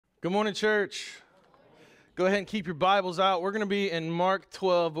Good morning, church. Go ahead and keep your Bibles out. We're going to be in Mark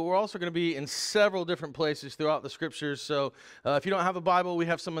 12, but we're also going to be in several different places throughout the Scriptures. So if you don't have a Bible, we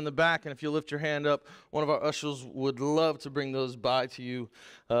have some in the back, and if you lift your hand up, one of our ushers would love to bring those by to you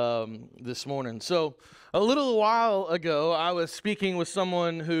this morning. So a little while ago, I was speaking with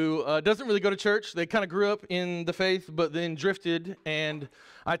someone who doesn't really go to church. They kind of grew up in the faith, but then drifted, and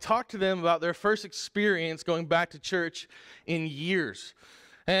I talked to them about their first experience going back to church in years.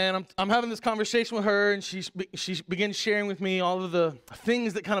 And I'm having this conversation with her, and she begins sharing with me all of the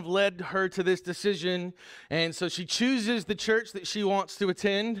things that kind of led her to this decision. And so she chooses the church that she wants to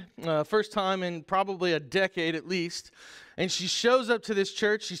attend, first time in probably a decade at least. And she shows up to this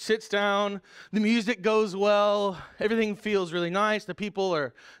church, she sits down, the music goes well, everything feels really nice, the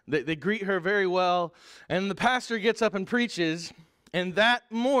people they greet her very well. And the pastor gets up and preaches, and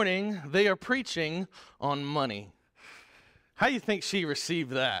that morning they are preaching on money. How do you think she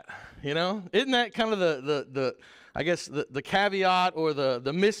received that? You know, isn't that kind of the caveat or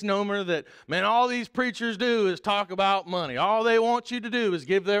the misnomer that, man, all these preachers do is talk about money. All they want you to do is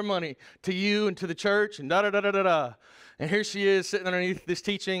give their money to you and to the church and da-da-da-da-da-da. And here she is sitting underneath this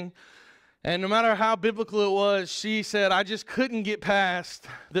teaching. And no matter how biblical it was, she said, I just couldn't get past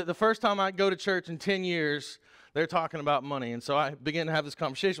that the first time I go to church in 10 years, they're talking about money. And so I began to have this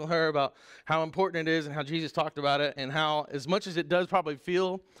conversation with her about how important it is and how Jesus talked about it, and how, as much as it does probably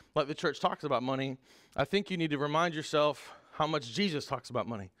feel like the church talks about money, I think you need to remind yourself how much Jesus talks about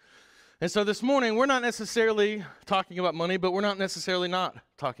money. And so this morning, we're not necessarily talking about money, but we're not necessarily not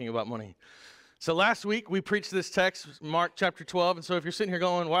talking about money. So last week, we preached this text, Mark chapter 12. And so if you're sitting here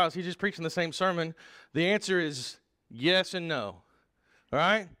going, wow, is he just preaching the same sermon? The answer is yes and no. All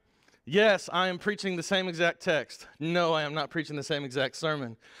right? Yes, I am preaching the same exact text. No, I am not preaching the same exact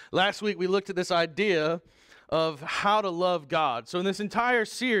sermon. Last week, we looked at this idea of how to love God. So in this entire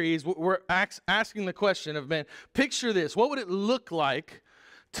series, we're asking the question of, man, picture this. What would it look like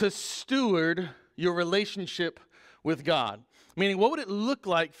to steward your relationship with God? Meaning, what would it look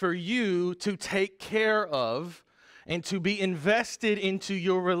like for you to take care of and to be invested into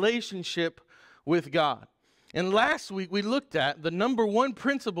your relationship with God? And last week, we looked at the number one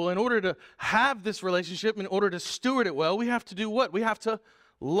principle. In order to have this relationship, in order to steward it well, we have to do what? We have to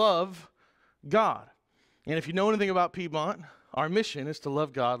love God. And if you know anything about Piedmont, our mission is to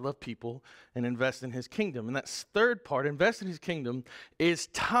love God, love people, and invest in his kingdom. And that third part, invest in his kingdom, is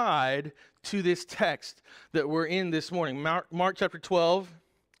tied to this text that we're in this morning. Mark chapter 12,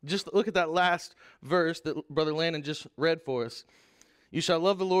 just look at that last verse that Brother Landon just read for us. You shall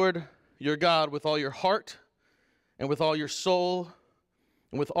love the Lord your God with all your heart, and with all your soul,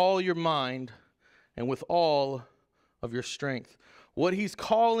 and with all your mind, and with all of your strength. What he's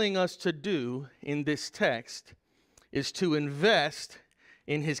calling us to do in this text is to invest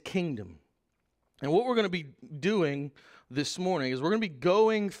in his kingdom. And what we're going to be doing this morning is we're going to be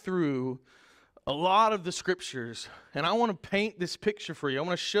going through a lot of the scriptures, and I want to paint this picture for you. I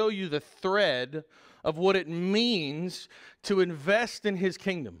want to show you the thread of what it means to invest in his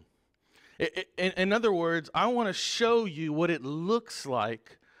kingdom. In other words, I want to show you what it looks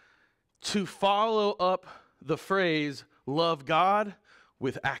like to follow up the phrase, love God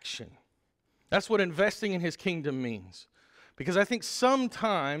with action. That's what investing in his kingdom means. Because I think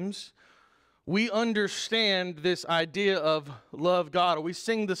sometimes we understand this idea of love God, or we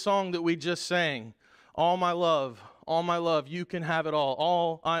sing the song that we just sang, all my love, you can have it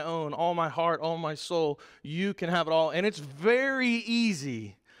all I own, all my heart, all my soul, you can have it all. And it's very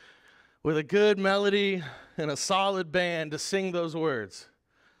easy with a good melody and a solid band to sing those words.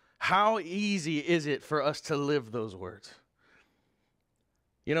 How easy is it for us to live those words?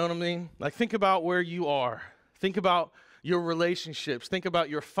 You know what I mean? Like, think about where you are. Think about your relationships. Think about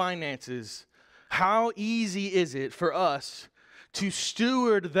your finances. How easy is it for us to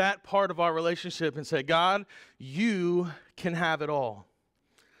steward that part of our relationship and say, God, you can have it all?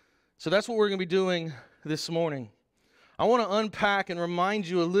 So that's what we're going to be doing this morning. I want to unpack and remind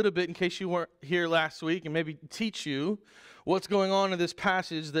you a little bit, in case you weren't here last week, and maybe teach you what's going on in this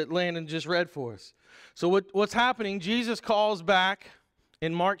passage that Landon just read for us. So what's happening, Jesus calls back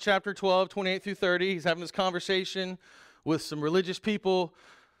in Mark chapter 12, 28 through 30. He's having this conversation with some religious people.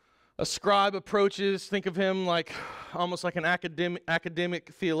 A scribe approaches. Think of him like almost like an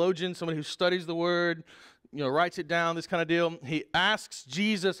academic theologian, somebody who studies the word, writes it down, this kind of deal. He asks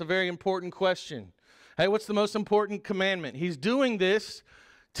Jesus a very important question. Hey, what's the most important commandment? He's doing this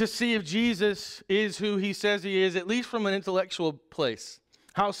to see if Jesus is who he says he is, at least from an intellectual place.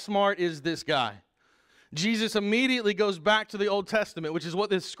 How smart is this guy? Jesus immediately goes back to the Old Testament, which is what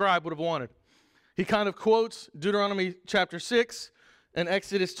this scribe would have wanted. He kind of quotes Deuteronomy chapter 6, in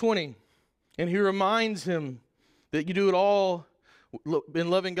Exodus 20. And he reminds him that you do it all in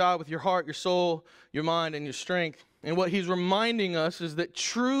loving God with your heart, your soul, your mind, and your strength. And what he's reminding us is that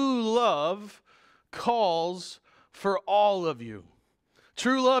true love calls for all of you.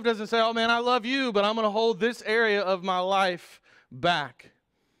 True love doesn't say, oh man, I love you, but I'm going to hold this area of my life back.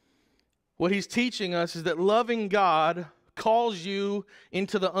 What he's teaching us is that loving God calls you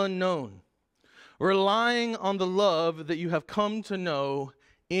into the unknown, relying on the love that you have come to know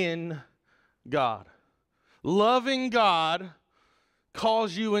in God. Loving God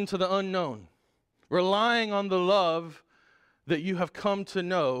calls you into the unknown, relying on the love that you have come to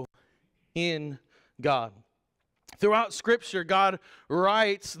know in God. Throughout Scripture, God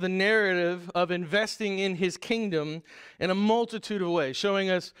writes the narrative of investing in His kingdom in a multitude of ways, showing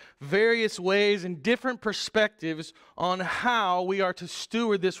us various ways and different perspectives on how we are to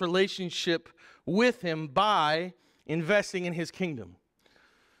steward this relationship with Him by investing in His kingdom.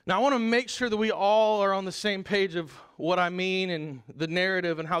 Now, I want to make sure that we all are on the same page of what I mean and the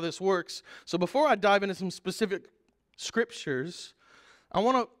narrative and how this works. So before I dive into some specific scriptures, I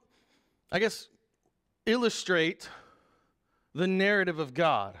want to, illustrate the narrative of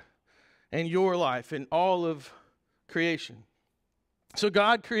God and your life and all of creation. So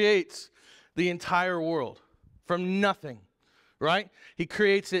God creates the entire world from nothing, right? He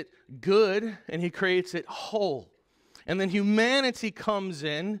creates it good and He creates it whole. And then humanity comes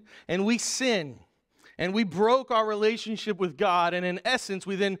in and we sin and we broke our relationship with God, and in essence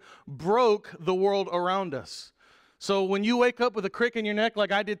we then broke the world around us. So when you wake up with a crick in your neck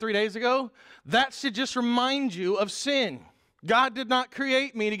like I did 3 days ago, that should just remind you of sin. God did not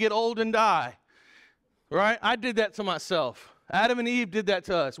create me to get old and die, right? I did that to myself. Adam and Eve did that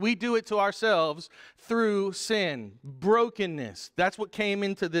to us. We do it to ourselves through sin, brokenness. That's what came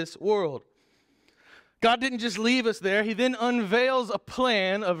into this world. God didn't just leave us there. He then unveils a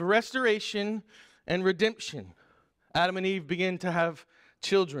plan of restoration and redemption. Adam and Eve begin to have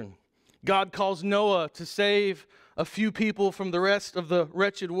children. God calls Noah to save a few people from the rest of the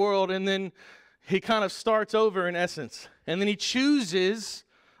wretched world, and then He kind of starts over in essence. And then He chooses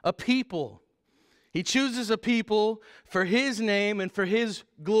a people. He chooses a people for His name and for His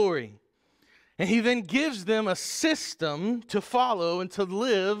glory. And He then gives them a system to follow and to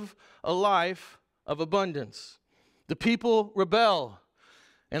live a life of abundance. The people rebel,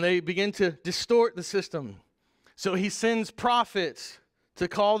 and they begin to distort the system. So He sends prophets to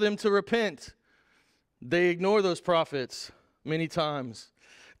call them to repent. They ignore those prophets many times.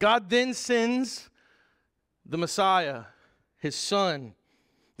 God then sends the Messiah, His Son,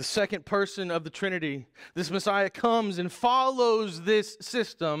 the second person of the Trinity. This Messiah comes and follows this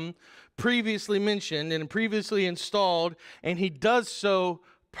system previously mentioned and previously installed, and He does so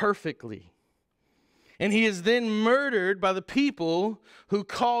perfectly. And He is then murdered by the people who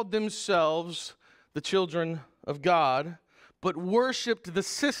called themselves the children of God, but worshiped the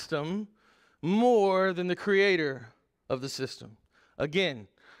system more than the creator of the system. Again,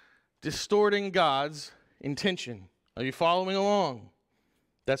 distorting God's intention. Are you following along?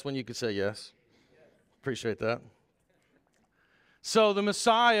 That's when you could say yes. Appreciate that. So the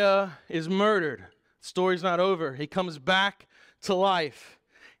Messiah is murdered. The story's not over. He comes back to life.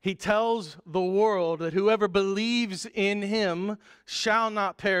 He tells the world that whoever believes in Him shall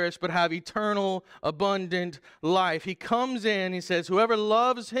not perish but have eternal, abundant life. He comes in, He says, whoever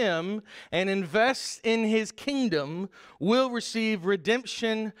loves Him and invests in His kingdom will receive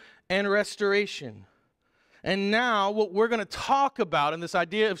redemption and restoration. And now what we're going to talk about in this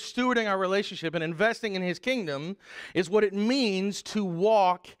idea of stewarding our relationship and investing in His kingdom is what it means to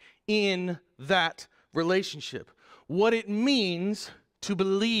walk in that relationship. What it means to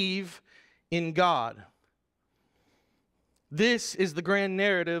believe in God. This is the grand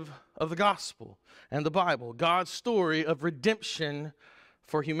narrative of the gospel and the Bible, God's story of redemption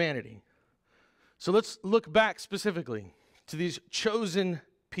for humanity. So let's look back specifically to these chosen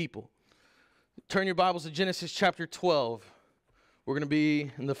people. Turn your Bibles to Genesis chapter 12. We're going to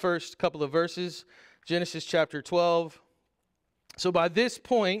be in the first couple of verses, Genesis chapter 12. So by this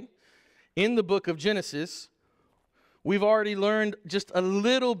point in the book of Genesis, we've already learned just a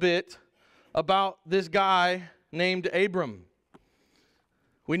little bit about this guy named Abram.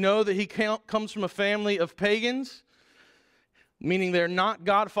 We know that he comes from a family of pagans, meaning they're not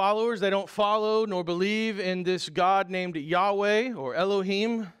God followers. They don't follow nor believe in this God named Yahweh or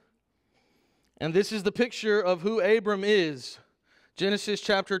Elohim. And this is the picture of who Abram is. Genesis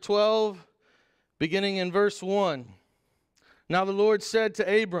chapter 12, beginning in verse 1. Now the Lord said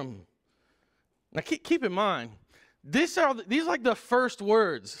to Abram, now keep in mind, these are like the first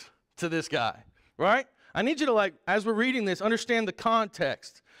words to this guy, right? I need you to, as we're reading this, understand the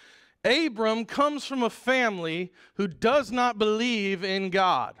context. Abram comes from a family who does not believe in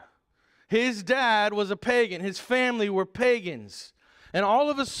God. His dad was a pagan. His family were pagans. And all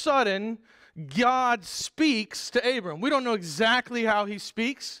of a sudden, God speaks to Abram. We don't know exactly how he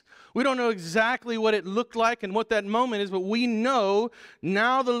speaks. We don't know exactly what it looked like and what that moment is, but we know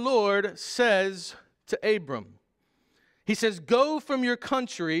now the Lord says to Abram, he says, "Go from your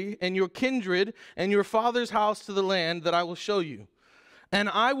country and your kindred and your father's house to the land that I will show you. And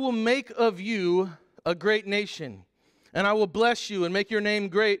I will make of you a great nation. And I will bless you and make your name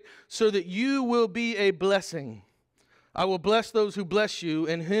great so that you will be a blessing. I will bless those who bless you,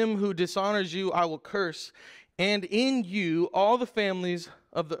 and him who dishonors you I will curse. And in you all the families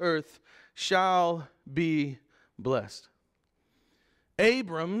of the earth shall be blessed."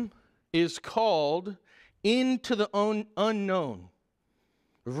 Abram is called into the unknown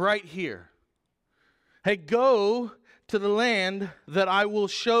right here. Hey, go to the land that I will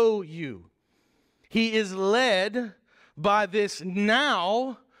show you. He is led by this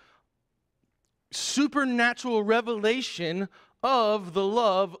now supernatural revelation of the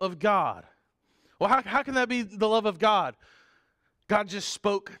love of God. Well, how can that be the love of God? God just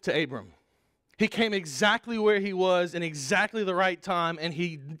spoke to Abram. He came exactly where he was in exactly the right time, and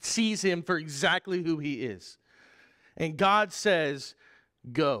he sees him for exactly who he is. And God says,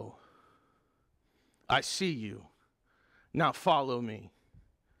 "Go. I see you. Now follow me."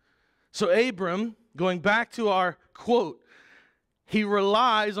 So Abram, going back to our quote, he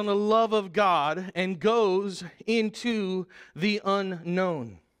relies on the love of God and goes into the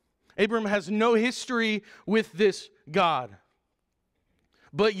unknown. Abram has no history with this God,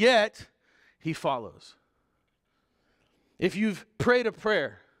 but yet he follows. If you've prayed a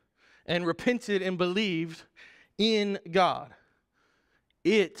prayer and repented and believed in God,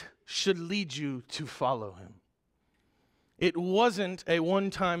 it should lead you to follow him. It wasn't a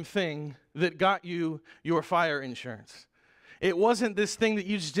one-time thing that got you your fire insurance. It wasn't this thing that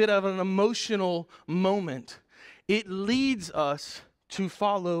you just did out of an emotional moment. It leads us to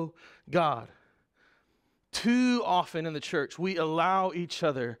follow God. Too often in the church, we allow each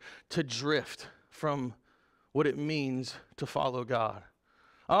other to drift from what it means to follow God.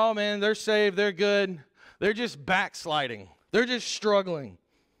 Oh man, they're saved, they're good. They're just backsliding. They're just struggling.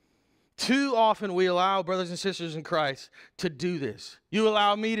 Too often we allow brothers and sisters in Christ to do this. You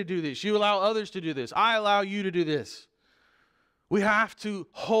allow me to do this. You allow others to do this. I allow you to do this. We have to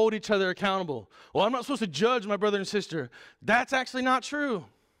hold each other accountable. Well, I'm not supposed to judge my brother and sister. That's actually not true.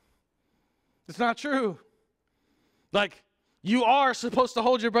 It's not true. You are supposed to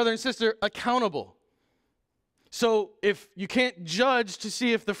hold your brother and sister accountable. So if you can't judge to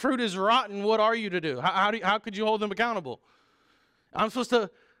see if the fruit is rotten, what are you to do? How could you hold them accountable? I'm supposed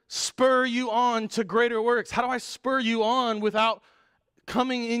to spur you on to greater works. How do I spur you on without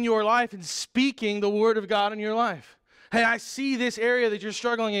coming in your life and speaking the word of God in your life? Hey, I see this area that you're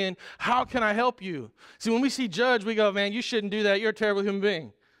struggling in. How can I help you? See, when we see judge, we go, man, you shouldn't do that. You're a terrible human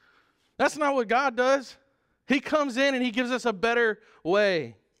being. That's not what God does. He comes in and he gives us a better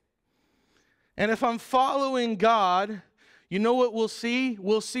way. And if I'm following God, you know what we'll see?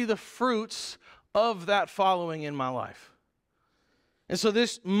 We'll see the fruits of that following in my life. And so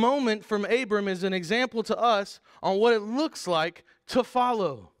this moment from Abram is an example to us on what it looks like to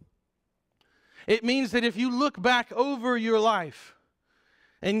follow. It means that if you look back over your life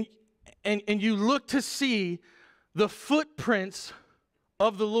and you look to see the footprints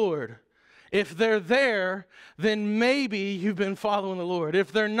of the Lord, if they're there, then maybe you've been following the Lord.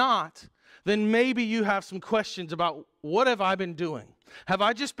 If they're not, then maybe you have some questions about what have I been doing? Have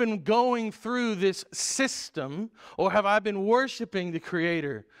I just been going through this system, or have I been worshiping the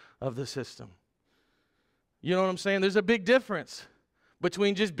creator of the system? You know what I'm saying? There's a big difference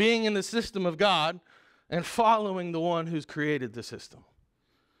between just being in the system of God and following the one who's created the system.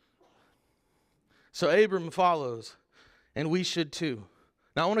 So Abram follows, and we should too.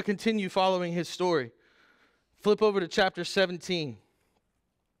 Now I want to continue following his story. Flip over to chapter 17.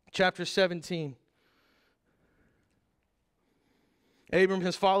 Chapter 17. Abram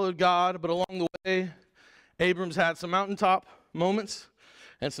has followed God, but along the way, Abram's had some mountaintop moments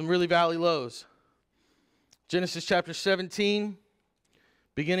and some really valley lows. Genesis chapter 17,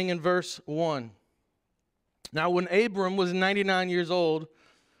 beginning in verse 1. Now when Abram was 99 years old,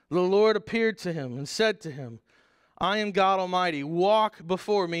 the Lord appeared to him and said to him, I am God Almighty. Walk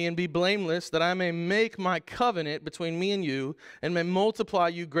before me and be blameless, that I may make my covenant between me and you, and may multiply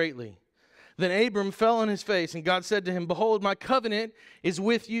you greatly. Then Abram fell on his face, and God said to him, Behold, my covenant is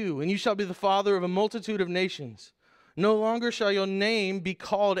with you, and you shall be the father of a multitude of nations. No longer shall your name be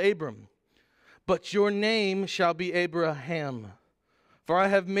called Abram, but your name shall be Abraham. For I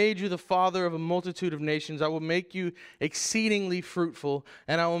have made you the father of a multitude of nations. I will make you exceedingly fruitful,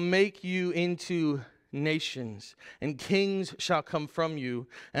 and I will make you into nations, and kings shall come from you.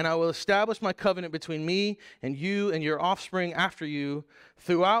 And I will establish my covenant between me and you and your offspring after you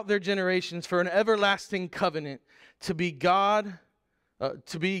throughout their generations for an everlasting covenant to be God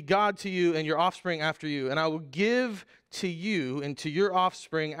to you and your offspring after you. And I will give to you and to your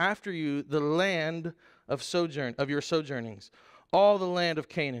offspring after you the land of your sojournings, all the land of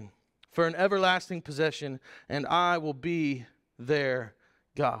Canaan, for an everlasting possession, and I will be their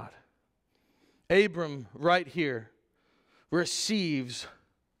God. Abram, right here, receives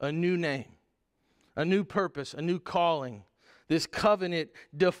a new name, a new purpose, a new calling. This covenant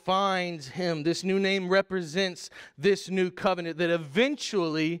defines him. This new name represents this new covenant that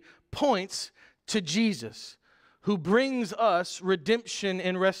eventually points to Jesus, who brings us redemption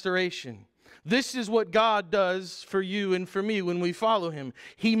and restoration. This is what God does for you and for me when we follow him.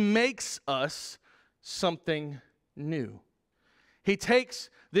 He makes us something new. He takes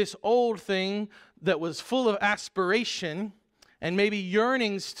this old thing that was full of aspiration and maybe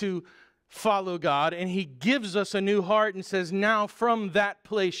yearnings to follow God, and he gives us a new heart and says, now from that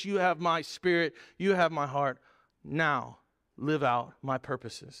place you have my spirit, you have my heart. Now live out my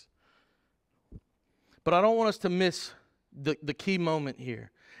purposes. But I don't want us to miss the key moment here.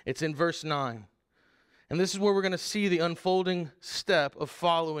 It's in verse 9. And this is where we're going to see the unfolding step of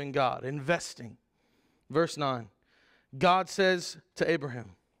following God, investing. Verse 9. God says to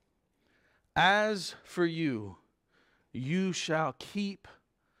Abraham, as for you, you shall keep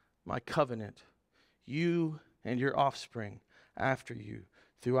my covenant, you and your offspring after you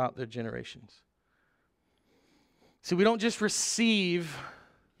throughout their generations. See, we don't just receive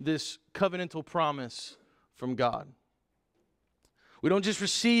this covenantal promise from God. We don't just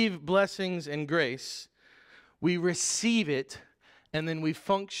receive blessings and grace. We receive it and then we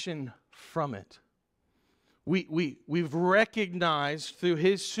function from it. We've recognized through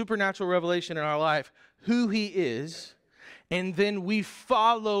his supernatural revelation in our life who he is, and then we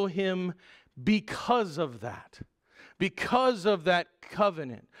follow him because of that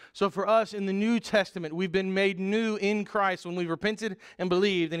covenant. So for us in the New Testament, we've been made new in Christ when we repented and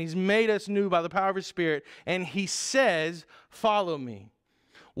believed, and he's made us new by the power of his Spirit, and he says, follow me.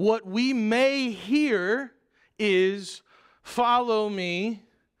 What we may hear is, follow me,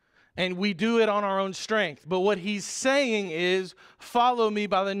 and we do it on our own strength. But what he's saying is, follow me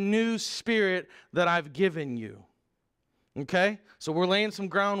by the new Spirit that I've given you. Okay? So we're laying some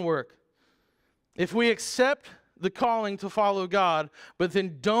groundwork. If we accept the calling to follow God, but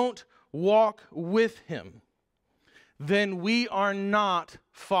then don't walk with him, then we are not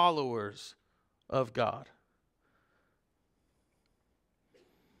followers of God.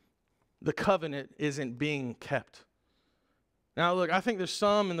 The covenant isn't being kept. Now, look, I think there's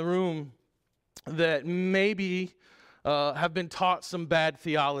some in the room that maybe have been taught some bad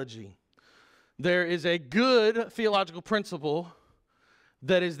theology. There is a good theological principle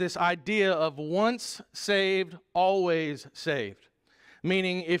that is this idea of once saved, always saved.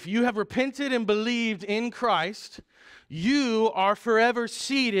 Meaning, if you have repented and believed in Christ, you are forever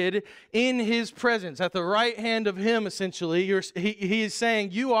seated in his presence, at the right hand of him, essentially. He is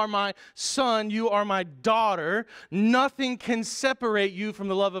saying, you are my son, you are my daughter. Nothing can separate you from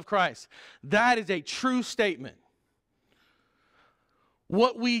the love of Christ. That is a true statement.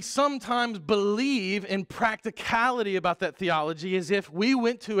 What we sometimes believe in practicality about that theology is if we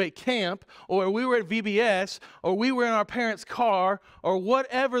went to a camp, or we were at VBS, or we were in our parents' car, or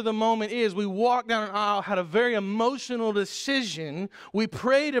whatever the moment is, we walked down an aisle, had a very emotional decision, we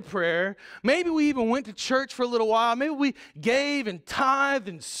prayed a prayer, maybe we even went to church for a little while, maybe we gave and tithed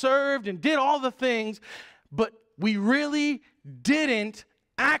and served and did all the things, but we really didn't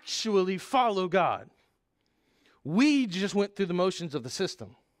actually follow God. We just went through the motions of the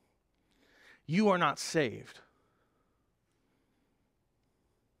system. You are not saved.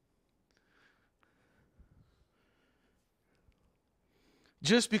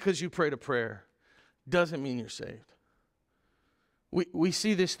 Just because you prayed a prayer doesn't mean you're saved. We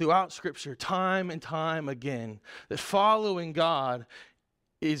see this throughout Scripture time and time again, that following God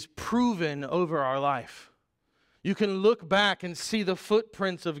is proven over our life. You can look back and see the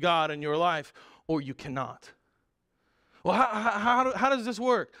footprints of God in your life, or you cannot. Well, how does this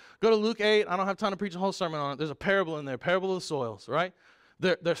work? Go to Luke 8. I don't have time to preach a whole sermon on it. There's a parable in there, parable of the soils, right?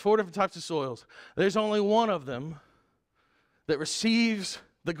 There's 4 different types of soils. There's only one of them that receives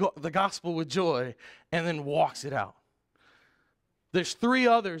the gospel with joy and then walks it out. There's 3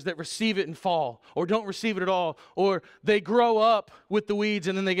 others that receive it and fall, or don't receive it at all, or they grow up with the weeds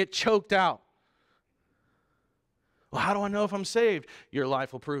and then they get choked out. Well, how do I know if I'm saved? Your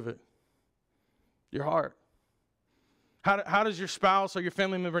life will prove it. Your heart. How does your spouse or your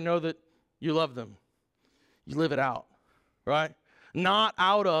family member know that you love them? You live it out, right? Not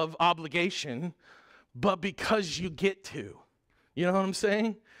out of obligation, but because you get to. You know what I'm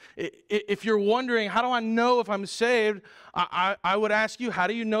saying? If you're wondering, how do I know if I'm saved? I would ask you, how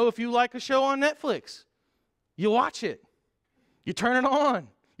do you know if you like a show on Netflix? You watch it. You turn it on.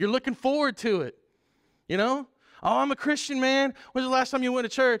 You're looking forward to it. You know? Oh, I'm a Christian, man. When's the last time you went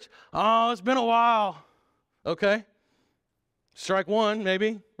to church? Oh, it's been a while. Okay. Strike one,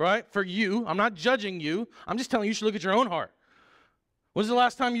 maybe, right? For you. I'm not judging you. I'm just telling you should look at your own heart. When's the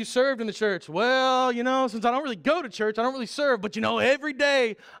last time you served in the church? Well, since I don't really go to church, I don't really serve. But, every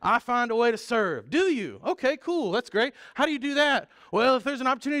day I find a way to serve. Do you? Okay, cool. That's great. How do you do that? Well, if there's an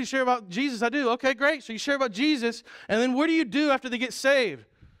opportunity to share about Jesus, I do. Okay, great. So you share about Jesus. And then what do you do after they get saved?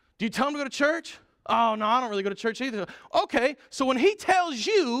 Do you tell them to go to church? Oh, no, I don't really go to church either. Okay, so when he tells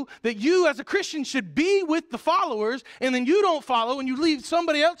you that you as a Christian should be with the followers, and then you don't follow and you leave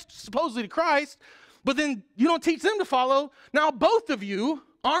somebody else supposedly to Christ, but then you don't teach them to follow, now both of you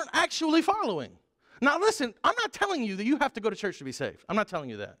aren't actually following. Now listen, I'm not telling you that you have to go to church to be saved. I'm not telling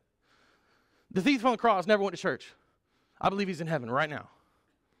you that. The thief on the cross never went to church. I believe he's in heaven right now.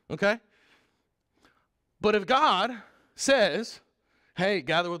 Okay? But if God says, hey,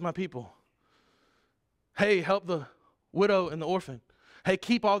 gather with my people. Hey, help the widow and the orphan. Hey,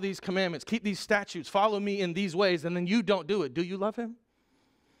 keep all these commandments. Keep these statutes. Follow me in these ways. And then you don't do it. Do you love him?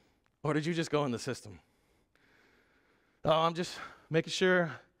 Or did you just go in the system? Oh, I'm just making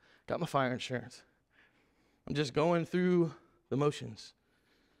sure got my fire insurance. I'm just going through the motions.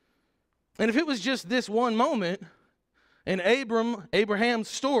 And if it was just this one moment in Abraham's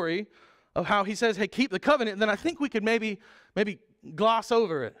story of how he says, hey, keep the covenant, then I think we could maybe gloss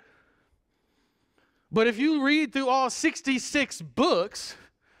over it. But if you read through all 66 books,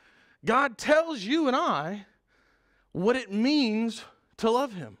 God tells you and I what it means to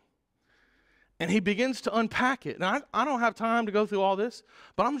love him. And he begins to unpack it. Now, I don't have time to go through all this,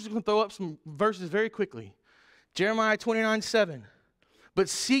 but I'm just going to throw up some verses very quickly. Jeremiah 29:7. But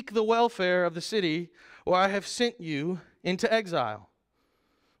seek the welfare of the city where I have sent you into exile.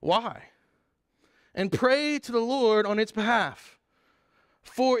 Why? And pray to the Lord on its behalf.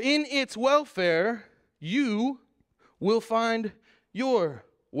 For in its welfare you will find your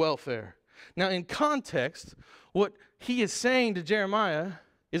welfare. Now, in context, what he is saying to Jeremiah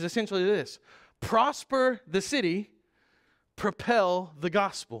is essentially this: prosper the city, propel the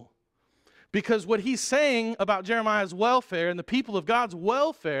gospel. Because what he's saying about Jeremiah's welfare and the people of God's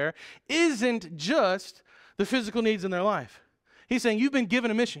welfare isn't just the physical needs in their life. He's saying you've been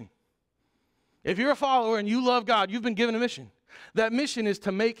given a mission. If you're a follower and you love God, you've been given a mission. That mission is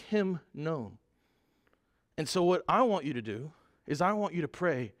to make him known. And so what I want you to do is I want you to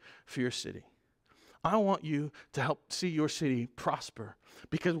pray for your city. I want you to help see your city prosper.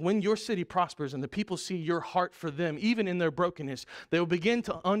 Because when your city prospers and the people see your heart for them, even in their brokenness, they will begin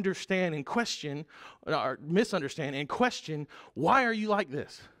to understand and question, or misunderstand and question, why are you like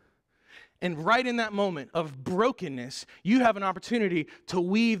this? And right in that moment of brokenness, you have an opportunity to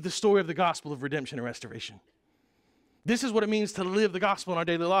weave the story of the gospel of redemption and restoration. This is what it means to live the gospel in our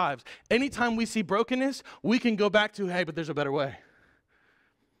daily lives. Anytime we see brokenness, we can go back to, hey, but there's a better way.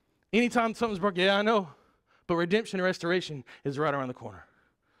 Anytime something's broken, yeah, I know, but redemption and restoration is right around the corner.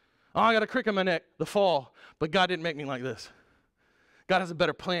 Oh, I got a crick in my neck, the fall, but God didn't make me like this. God has a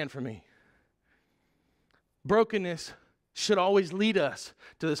better plan for me. Brokenness should always lead us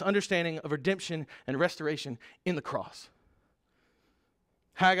to this understanding of redemption and restoration in the cross.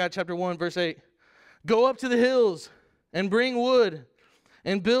 Haggai chapter 1, verse 8. Go up to the hills and bring wood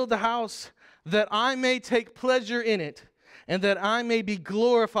and build the house that I may take pleasure in it and that I may be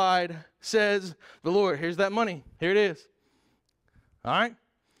glorified, says the Lord. Here's that money. Here it is. All right?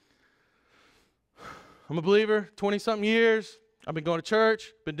 I'm a believer, 20-something years. I've been going to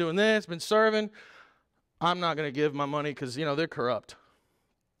church, been doing this, been serving. I'm not going to give my money because, they're corrupt.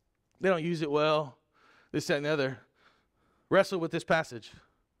 They don't use it well. This, that, and the other. Wrestle with this passage.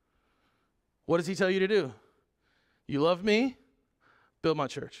 What does he tell you to do? You love me? Build my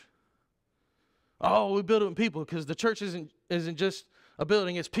church. Oh, we build it with people because the church isn't just a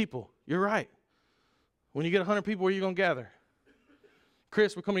building, it's people. You're right. When you get 100 people, where are you going to gather?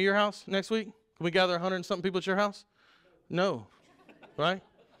 Chris, we're coming to your house next week? Can we gather 100 and something people at your house? No. Right?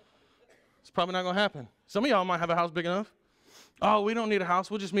 It's probably not going to happen. Some of y'all might have a house big enough. Oh, we don't need a house.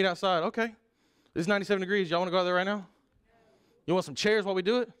 We'll just meet outside. Okay. It's 97 degrees. Y'all want to go out there right now? You want some chairs while we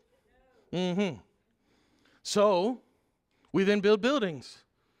do it? Mm-hmm. So we then build buildings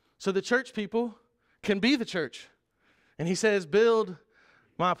so the church people can be the church. And he says, build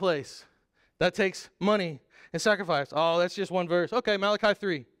my place. That takes money and sacrifice. Oh, that's just one verse. Okay, Malachi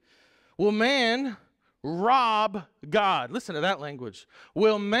 3. Will man rob God? Listen to that language.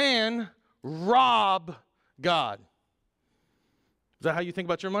 Will man rob God? Is that how you think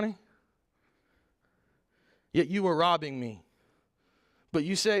about your money? Yet you are robbing me. But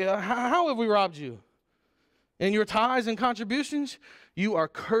you say, how have we robbed you? In your tithes and contributions, you are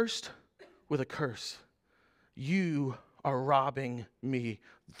cursed with a curse. You are robbing me,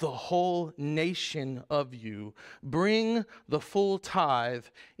 the whole nation of you. Bring the full tithe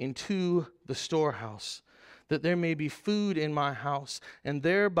into the storehouse, that there may be food in my house, and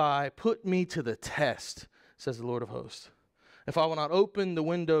thereby put me to the test, says the Lord of hosts. If I will not open the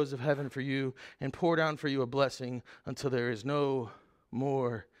windows of heaven for you and pour down for you a blessing until there is no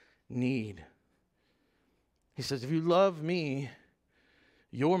more need. He says, if you love me,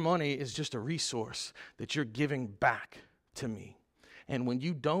 your money is just a resource that you're giving back to me. And when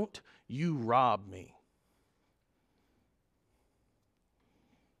you don't, you rob me.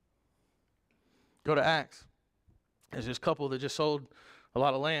 Go to Acts. There's this couple that just sold a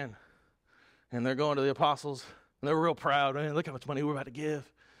lot of land. And they're going to the apostles. And they're real proud. Man, look how much money we're about to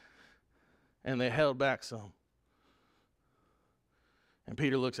give. And they held back some. And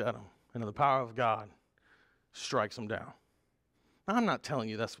Peter looks at them. And the power of God strikes them down. Now, I'm not telling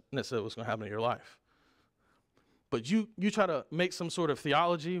you that's necessarily what's going to happen in your life. But you try to make some sort of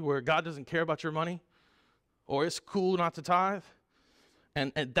theology where God doesn't care about your money, or it's cool not to tithe,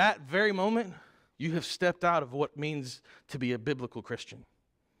 and at that very moment, you have stepped out of what means to be a biblical Christian.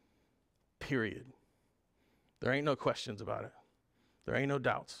 Period. There ain't no questions about it. There ain't no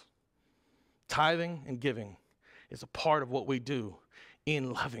doubts. Tithing and giving is a part of what we do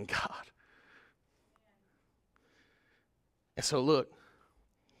in loving God. And so look,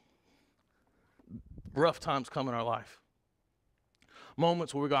 rough times come in our life.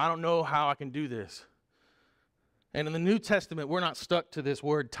 Moments where we go, I don't know how I can do this. And in the New Testament, we're not stuck to this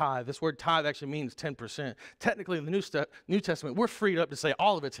word tithe. This word tithe actually means 10%. Technically, in the New Testament, we're freed up to say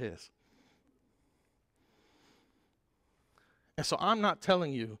all of it's his. And so I'm not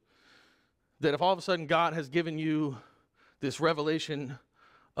telling you that if all of a sudden God has given you this revelation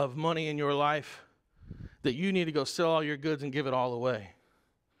of money in your life, that you need to go sell all your goods and give it all away.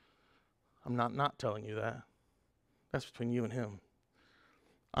 I'm not telling you that. That's between you and him.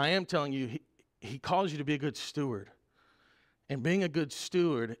 I am telling you, he calls you to be a good steward. And being a good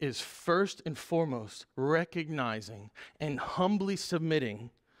steward is first and foremost recognizing and humbly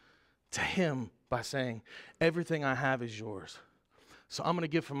submitting to him by saying, everything I have is yours. So I'm going to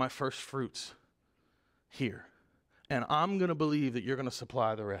give from my first fruits here. And I'm going to believe that you're going to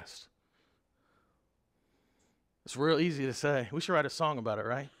supply the rest. It's real easy to say. We should write a song about it,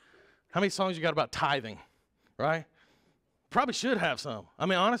 right? How many songs you got about tithing, right? Probably should have some. I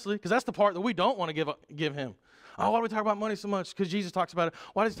mean, honestly, because that's the part that we don't want to give him. Oh, why do we talk about money so much? Because Jesus talks about it.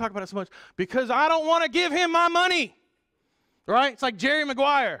 Why does he talk about it so much? Because I don't want to give him my money, right? It's like Jerry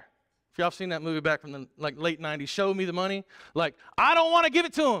Maguire. If y'all have seen that movie back from the late 90s, Show Me the Money. I don't want to give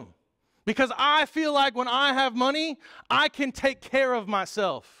it to him because I feel like when I have money, I can take care of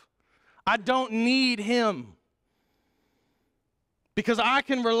myself. I don't need him. Because I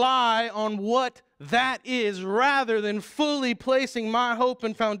can rely on what that is rather than fully placing my hope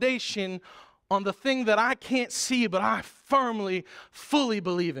and foundation on the thing that I can't see, but I firmly, fully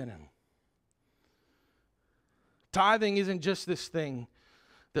believe in him. Tithing isn't just this thing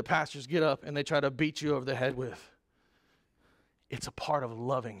that pastors get up and they try to beat you over the head with. It's a part of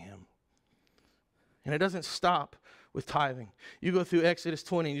loving him. And it doesn't stop with tithing. You go through Exodus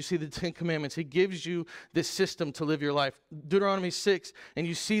 20 and you see the 10 Commandments. He gives you this system to live your life. Deuteronomy 6, and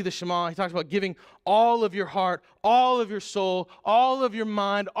you see the Shema. He talks about giving all of your heart, all of your soul, all of your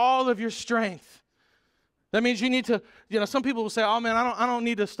mind, all of your strength. That means you need to, some people will say, oh man, I don't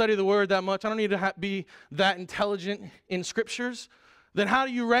need to study the word that much. I don't need to be that intelligent in scriptures. Then how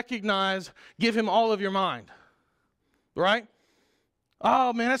do you recognize give him all of your mind? Right?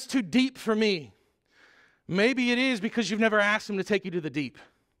 Oh man, that's too deep for me. Maybe it is because you've never asked him to take you to the deep.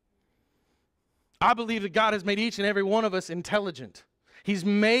 I believe that God has made each and every one of us intelligent. He's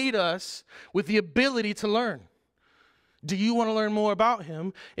made us with the ability to learn. Do you want to learn more about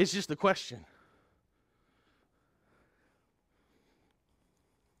him? It's just the question.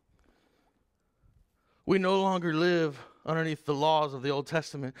 We no longer live underneath the laws of the Old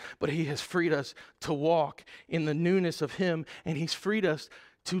Testament, but he has freed us to walk in the newness of him, and he's freed us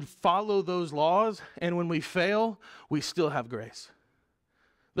to follow those laws, and when we fail, we still have grace.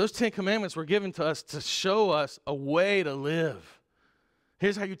 Those 10 Commandments were given to us to show us a way to live.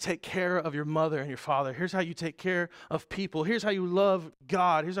 Here's how you take care of your mother and your father. Here's how you take care of people. Here's how you love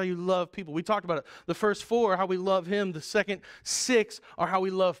God. Here's how you love people. We talked about it. The first 4 are how we love him. The second 6 are how we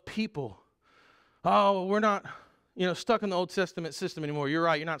love people. Oh, we're not, stuck in the Old Testament system anymore. You're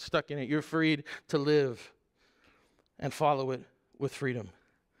right. You're not stuck in it. You're freed to live and follow it with freedom.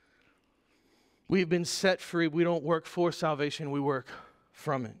 We've been set free. We don't work for salvation. We work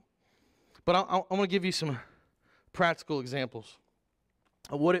from it. But I'm going to give you some practical examples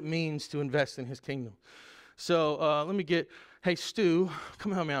of what it means to invest in his kingdom. So let me hey, Stu,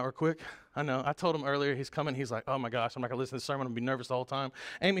 come help me out real quick. I know, I told him earlier he's coming. He's like, oh my gosh, I'm not going to listen to this sermon. I'm going to be nervous the whole time.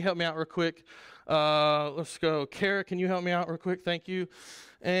 Amy, help me out real quick. Let's go. Kara, can you help me out real quick? Thank you.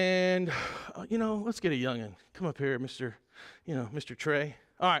 And, let's get a youngin'. Come up here, Mr. Trey.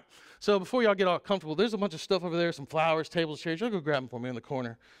 All right, so before y'all get all comfortable, there's a bunch of stuff over there, some flowers, tables, chairs. Y'all go grab them for me in the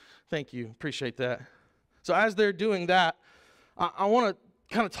corner. Thank you. Appreciate that. So as they're doing that, I want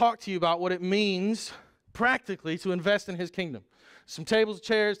to kind of talk to you about what it means practically to invest in his kingdom. Some tables,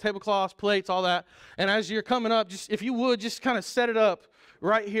 chairs, tablecloths, plates, all that. And as you're coming up, if you would, just kind of set it up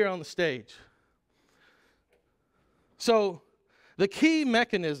right here on the stage. So the key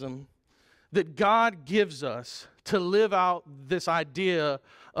mechanism that God gives us to live out this idea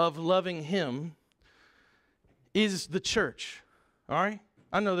of loving him is the church. All right?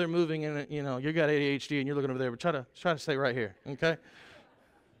 I know they're moving in it, you got ADHD and you're looking over there, but try to stay right here, okay?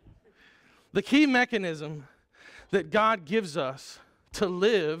 The key mechanism that God gives us to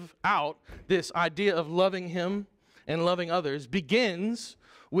live out this idea of loving him and loving others begins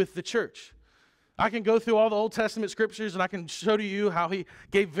with the church. I can go through all the Old Testament scriptures and I can show to you how he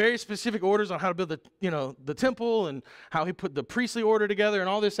gave very specific orders on how to build the temple and how he put the priestly order together and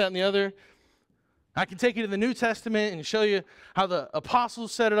all this, that, and the other. I can take you to the New Testament and show you how the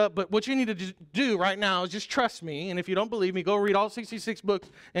apostles set it up, but what you need to do right now is just trust me, and if you don't believe me, go read all 66 books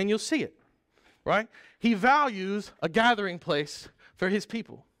and you'll see it, right? He values a gathering place for his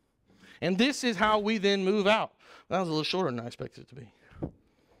people. And this is how we then move out. That was a little shorter than I expected it to be.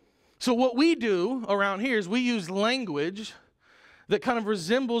 So what we do around here is we use language that kind of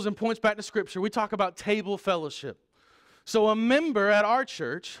resembles and points back to Scripture. We talk about table fellowship. So a member at our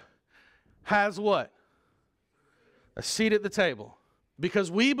church has what? A seat at the table.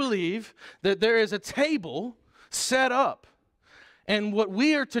 Because we believe that there is a table set up. And what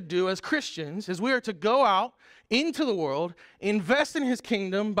we are to do as Christians is we are to go out into the world, invest in his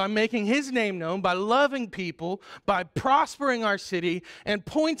kingdom by making his name known, by loving people, by prospering our city, and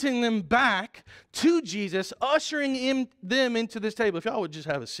pointing them back to Jesus, ushering them into this table. If y'all would just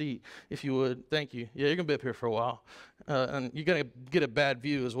have a seat, if you would. Thank you. Yeah, you're going to be up here for a while. And you're going to get a bad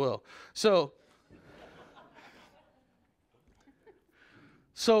view as well. So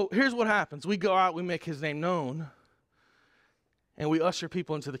here's what happens. We go out, we make his name known, and we usher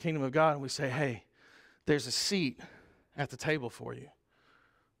people into the kingdom of God, and we say, hey, there's a seat at the table for you.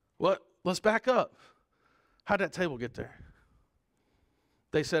 What? Let's back up. How'd that table get there?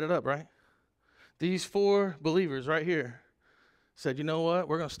 They set it up, right? These 4 believers right here said, you know what?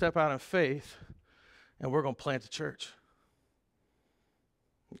 We're going to step out in faith, and we're going to plant a church.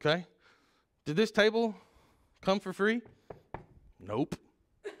 Okay? Did this table come for free? Nope.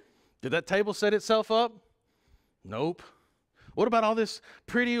 Did that table set itself up? Nope. What about all this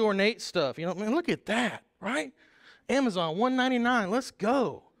pretty ornate stuff? Man, look at that, right? Amazon, $1.99, let's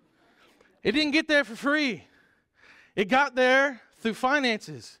go. It didn't get there for free. It got there through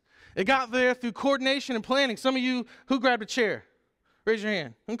finances. It got there through coordination and planning. Some of you, who grabbed a chair? Raise your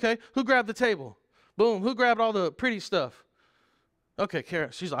hand. Okay. Who grabbed the table? Boom. Who grabbed all the pretty stuff? Okay, Kara.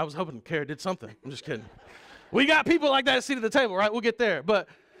 I was hoping Kara did something. I'm just kidding. We got people like that seated at the table, right? We'll get there. But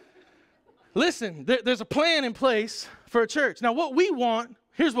listen, there's a plan in place for a church. Now, what we want,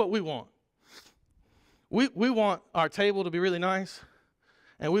 here's what we want. We want our table to be really nice,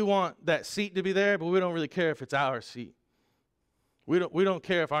 and we want that seat to be there, but we don't really care if it's our seat. We don't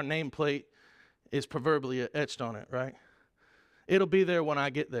care if our nameplate is proverbially etched on it, right? It'll be there when I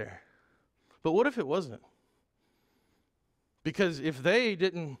get there. But what if it wasn't? Because if they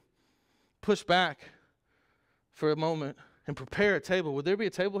didn't push back for a moment and prepare a table, would there be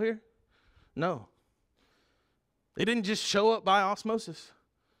a table here? No. They didn't just show up by osmosis.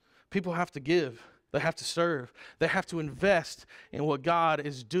 People have to give. They have to serve. They have to invest in what God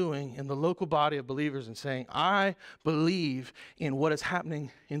is doing in the local body of believers and saying, I believe in what is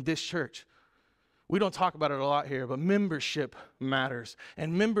happening in this church. We don't talk about it a lot here, but membership matters.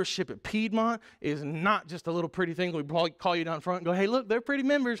 And membership at Piedmont is not just a little pretty thing. We probably call you down front and go, hey, look, they're pretty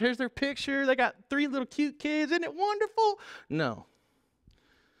members. Here's their picture. They got 3 little cute kids. Isn't it wonderful? No.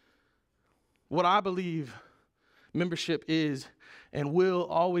 What I believe membership is and will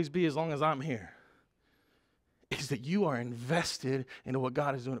always be as long as I'm here, is that you are invested into what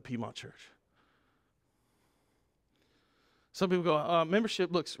God is doing at Piedmont Church. Some people go,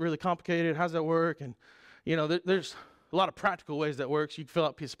 membership looks really complicated. How's that work? And, you know, there's a lot of practical ways that works. You can fill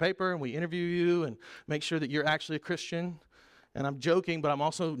out a piece of paper, and we interview you and make sure that you're actually a Christian. And I'm joking, but I'm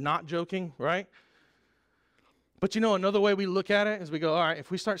also not joking, right? But, you know, another way we look at it is we go, all right, if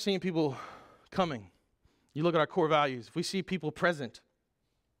we start seeing people coming, you look at our core values. If we see people present,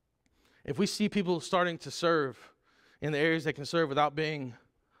 if we see people starting to serve in the areas they can serve without being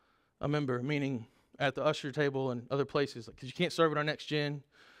a member, meaning at the usher table and other places, because you can't serve at our Next Gen,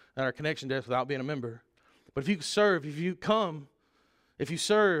 at our connection desk without being a member. But if you serve, if you come, if you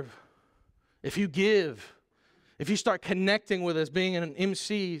serve, if you give, if you start connecting with us, being in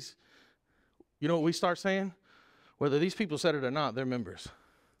MCs, you know what we start saying? Whether these people said it or not, they're members.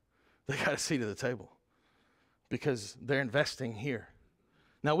 They got a seat at the table because they're investing here.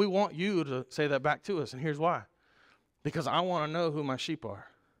 Now, we want you to say that back to us, and here's why. Because I want to know who my sheep are.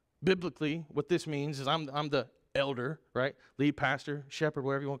 Biblically, what this means is I'm the elder, right? Lead pastor, shepherd,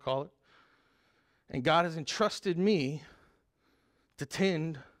 whatever you want to call it. And God has entrusted me to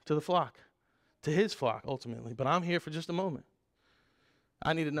tend to the flock, to his flock ultimately. But I'm here for just a moment.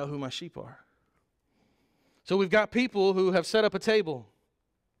 I need to know who my sheep are. So we've got people who have set up a table.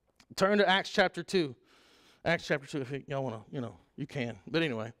 Turn to Acts chapter 2. Acts chapter 2, if y'all want to, you can. But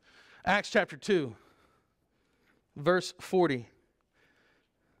anyway, Acts chapter 2, verse 40.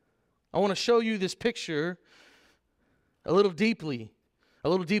 I want to show you this picture a little deeper,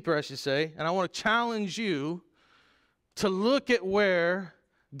 I should say, and I want to challenge you to look at where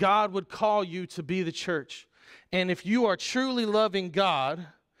God would call you to be the church. And if you are truly loving God,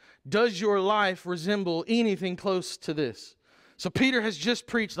 does your life resemble anything close to this? So Peter has just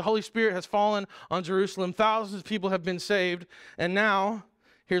preached. The Holy Spirit has fallen on Jerusalem. Thousands of people have been saved. And now,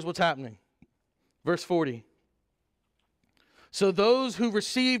 here's what's happening. Verse 40. So those who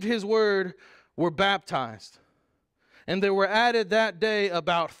received his word were baptized. And there were added that day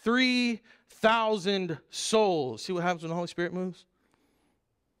about 3,000 souls. See what happens when the Holy Spirit moves?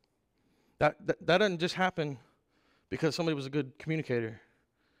 That doesn't just happen because somebody was a good communicator.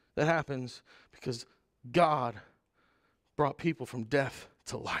 That happens because God brought people from death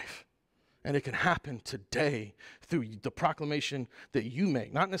to life. And it can happen today through the proclamation that you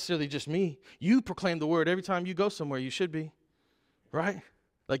make. Not necessarily just me. You proclaim the word every time you go somewhere. You should be. Right?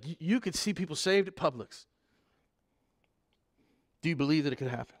 Like you could see people saved at Publix. Do you believe that it could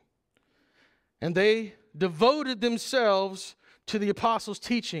happen? And they devoted themselves to the apostles'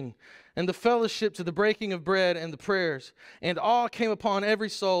 teaching and the fellowship, to the breaking of bread and the prayers. And awe came upon every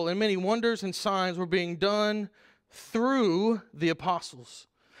soul, and many wonders and signs were being done through the apostles.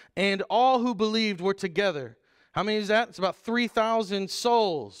 And all who believed were together. How many is that? It's about 3,000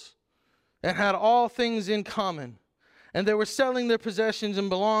 souls that had all things in common. And they were selling their possessions and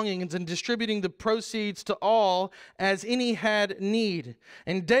belongings and distributing the proceeds to all as any had need.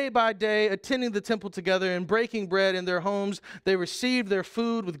 And day by day, attending the temple together and breaking bread in their homes, they received their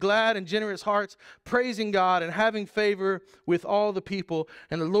food with glad and generous hearts, praising God and having favor with all the people.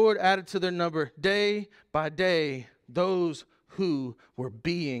 And the Lord added to their number day by day those who were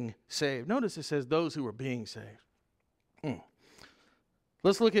being saved. Notice it says those who were being saved.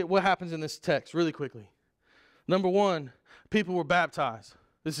 Let's look at what happens in this text really quickly. Number one, people were baptized.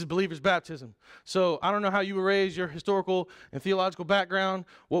 This is believers' baptism. So I don't know how you were raised, your historical and theological background.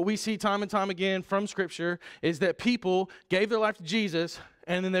 What we see time and time again from Scripture is that people gave their life to Jesus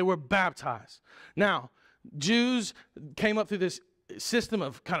and then they were baptized. Now, Jews came up through this system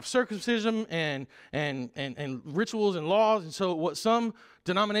of kind of circumcision and rituals and laws. And so what some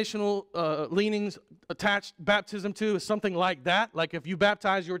denominational leanings attach baptism to is something like that. Like if you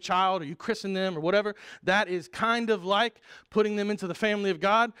baptize your child or you christen them or whatever, that is kind of like putting them into the family of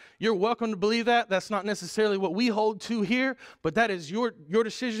God. You're welcome to believe that. That's not necessarily what we hold to here, but that is your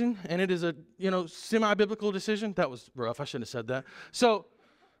decision, and it is a semi-biblical decision. That was rough. I shouldn't have said that. So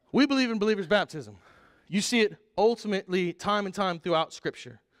we believe in believers' baptism. You see it ultimately time and time throughout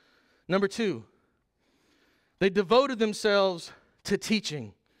Scripture. Number two, they devoted themselves to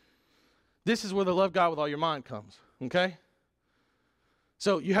teaching. This is where the love God with all your mind comes, okay?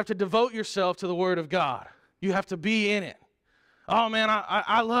 So you have to devote yourself to the Word of God. You have to be in it. Oh, man,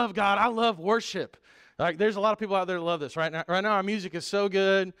 I love God. I love worship. Like, there's a lot of people out there that love this right now. Right now, our music is so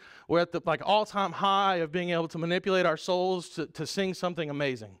good. We're at the all-time high of being able to manipulate our souls to sing something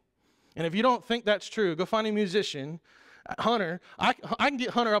amazing. And if you don't think that's true, go find a musician. Hunter, I can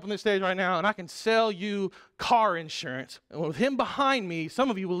get Hunter up on this stage right now, and I can sell you car insurance. And with him behind me, some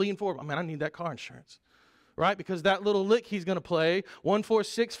of you will lean forward. Oh, man, I need that car insurance, right? Because that little lick he's going to play, 1, 4,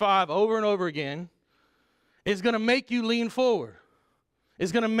 6, 5, over and over again, is going to make you lean forward.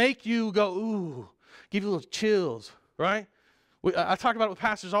 It's going to make you go, ooh, give you little chills, right? I talk about it with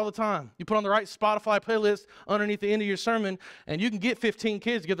pastors all the time. You put on the right Spotify playlist underneath the end of your sermon, and you can get 15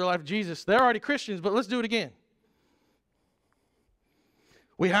 kids to give their life to Jesus. They're already Christians, but let's do it again.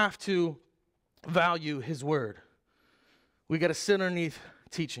 We have to value his word. We got to sit underneath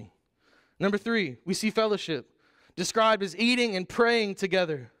teaching. Number 3, we see fellowship described as eating and praying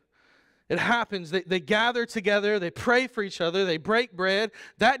together. It happens. They gather together. They pray for each other. They break bread.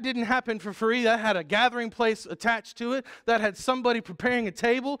 That didn't happen for free. That had a gathering place attached to it. That had somebody preparing a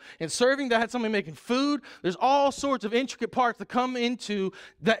table and serving. That had somebody making food. There's all sorts of intricate parts that come into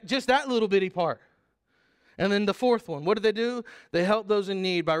that, just that little bitty part. And then the 4th one, what did they do? They helped those in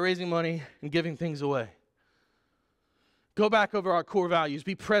need by raising money and giving things away. Go back over our core values.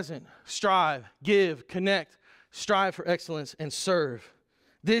 Be present, strive, give, connect, strive for excellence, and serve.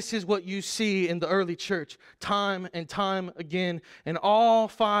 This is what you see in the early church time and time again. And all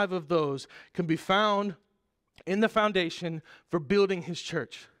 5 of those can be found in the foundation for building his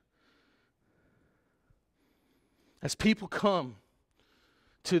church. As people come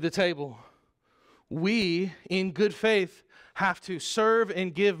to the table, we, in good faith, have to serve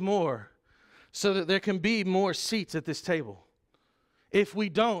and give more so that there can be more seats at this table. If we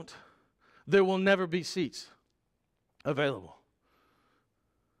don't, there will never be seats available.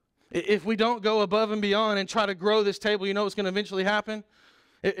 If we don't go above and beyond and try to grow this table, you know what's going to eventually happen?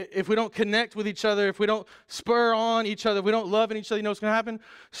 If we don't connect with each other, if we don't spur on each other, if we don't love each other, you know what's going to happen?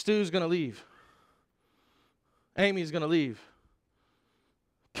 Stu's going to leave. Amy's going to leave.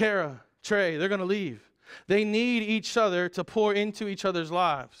 Kara, Trey, they're going to leave. They need each other to pour into each other's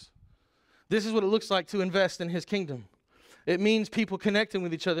lives. This is what it looks like to invest in his kingdom. It means people connecting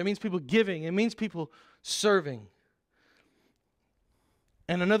with each other. It means people giving. It means people serving.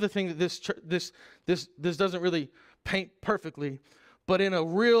 And another thing that this doesn't really paint perfectly, but in a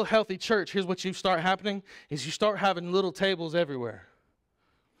real healthy church, here's what you start happening, is you start having little tables everywhere.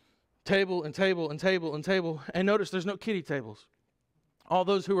 Table and table and table and table. And notice there's no kiddie tables. All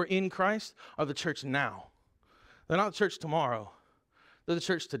those who are in Christ are the church now. They're not the church tomorrow. They're the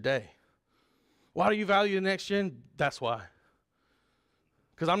church today. Why do you value the next gen? That's why.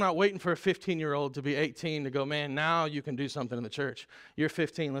 Because I'm not waiting for a 15-year-old to be 18 to go, man, now you can do something in the church. You're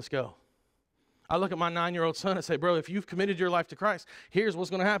 15, let's go. I look at my 9-year-old son and say, bro, if you've committed your life to Christ, here's what's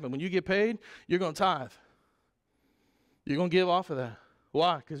going to happen. When you get paid, you're going to tithe. You're going to give off of that.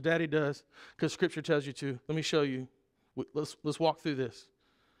 Why? Because daddy does. Because Scripture tells you to. Let me show you. Let's walk through this.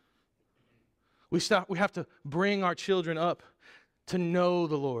 We have to bring our children up to know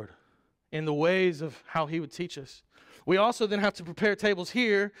the Lord in the ways of how he would teach us. We also then have to prepare tables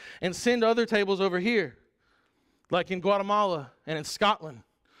here and send other tables over here, like in Guatemala and in Scotland.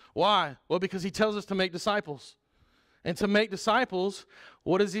 Why? Well, because he tells us to make disciples. And to make disciples,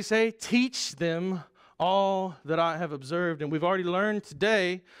 what does he say? Teach them all that I have observed. And we've already learned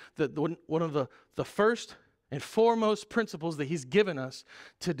today that one of the first and foremost principles that he's given us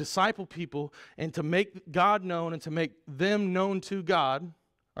to disciple people and to make God known and to make them known to God,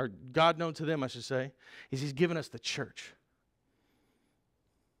 or God known to them, I should say, is he's given us the church.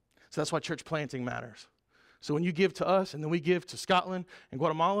 So that's why church planting matters. So when you give to us and then we give to Scotland and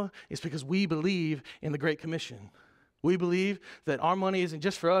Guatemala, it's because we believe in the Great Commission. We believe that our money isn't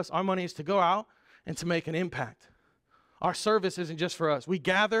just for us. Our money is to go out and to make an impact. Our service isn't just for us. We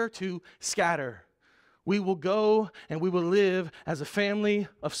gather to scatter. We will go and we will live as a family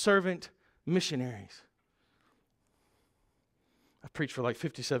of servant missionaries. I preached for like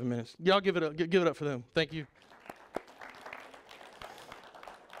 57 minutes. Y'all give it up for them. Thank you.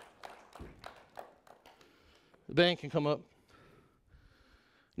 The band can come up.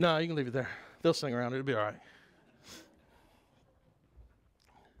 No, you can leave it there. They'll sing around it. It'll be all right.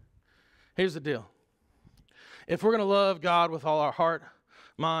 Here's the deal. If we're going to love God with all our heart,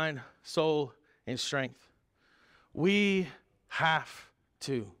 mind, soul, and strength, we have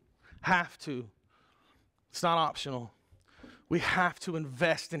to. It's not optional. We have to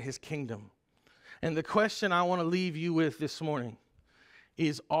invest in his kingdom. And the question I want to leave you with this morning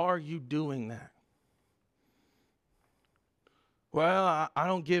is, are you doing that? Well, I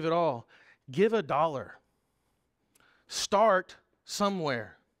don't give it all. Give $1. Start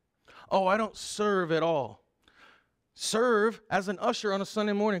somewhere. Oh, I don't serve at all. Serve as an usher on a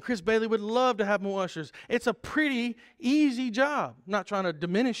Sunday morning. Chris Bailey would love to have more ushers. It's a pretty easy job. I'm not trying to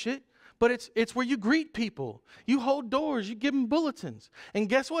diminish it, but it's where you greet people. You hold doors. You give them bulletins. And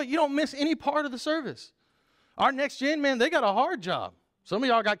guess what? You don't miss any part of the service. Our next gen, man, they got a hard job. Some of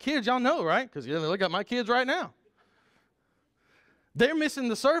y'all got kids, y'all know, right? Because you look at my kids right now. They're missing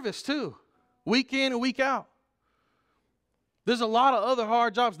the service too, week in and week out. There's a lot of other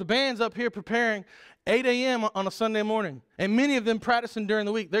hard jobs. The band's up here preparing 8 a.m. on a Sunday morning, and many of them practicing during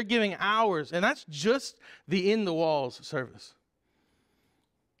the week. They're giving hours, and that's just the in the walls service.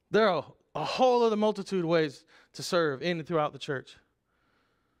 There are a whole other multitude of ways to serve in and throughout the church.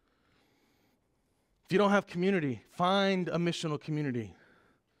 If you don't have community, find a missional community.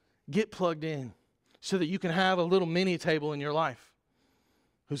 Get plugged in so that you can have a little mini table in your life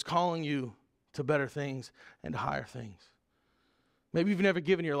who's calling you to better things and to higher things. Maybe you've never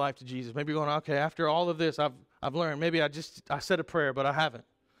given your life to Jesus. Maybe you're going, okay, after all of this, I've learned. Maybe I said a prayer, but I haven't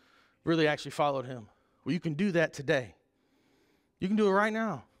really actually followed him. Well, you can do that today. You can do it right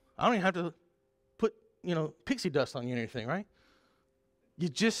now. I don't even have to put, pixie dust on you or anything, right? You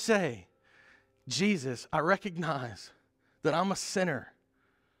just say, Jesus, I recognize that I'm a sinner,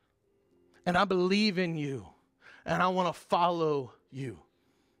 and I believe in you, and I want to follow you.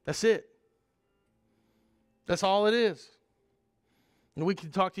 That's it. That's all it is. And we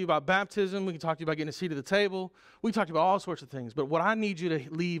can talk to you about baptism. We can talk to you about getting a seat at the table. We can talk to you about all sorts of things. But what I need you to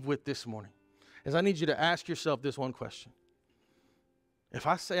leave with this morning is I need you to ask yourself this one question. If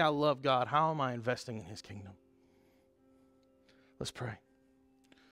I say I love God, how am I investing in his kingdom? Let's pray.